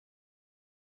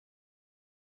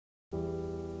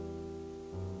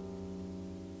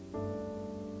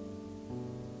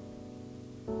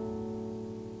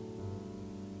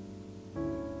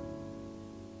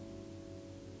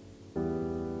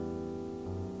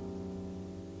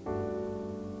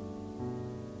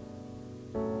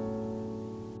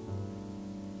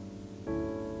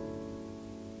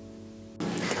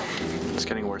It's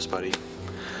getting worse, buddy.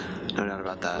 No doubt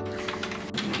about that.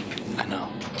 I know.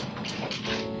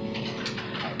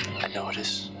 I know it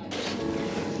is.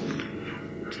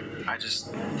 I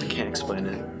can't explain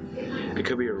it. It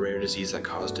could be a rare disease that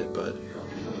caused it, but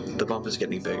the bump is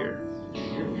getting bigger.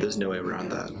 There's no way around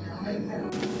that.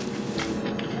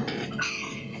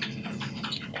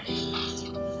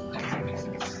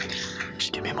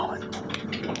 Just give me a moment.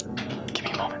 Give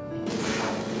me a moment.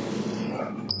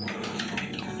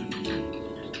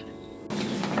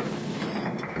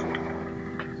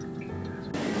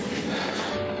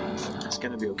 It's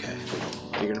gonna be okay.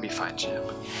 You're gonna be fine,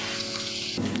 champ.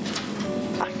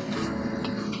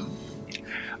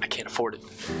 I can't afford it.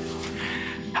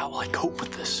 How will I cope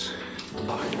with this?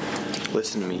 Doc.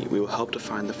 Listen to me. We will help to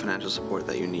find the financial support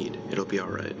that you need. It'll be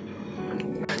alright.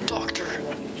 Doctor,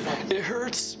 it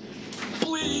hurts.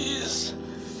 Please.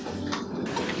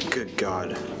 Good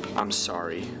God. I'm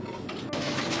sorry.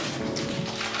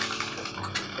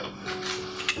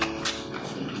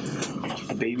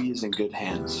 The baby is in good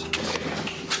hands.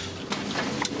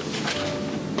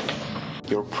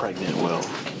 You're pregnant, Will.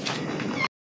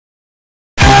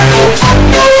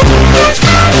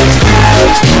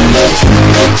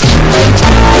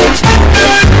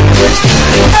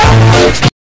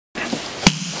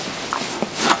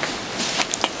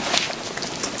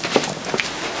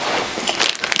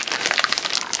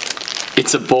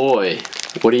 It's a boy.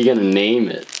 What are you gonna name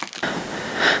it?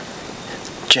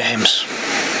 James.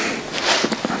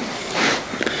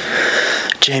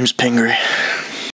 James Pingree.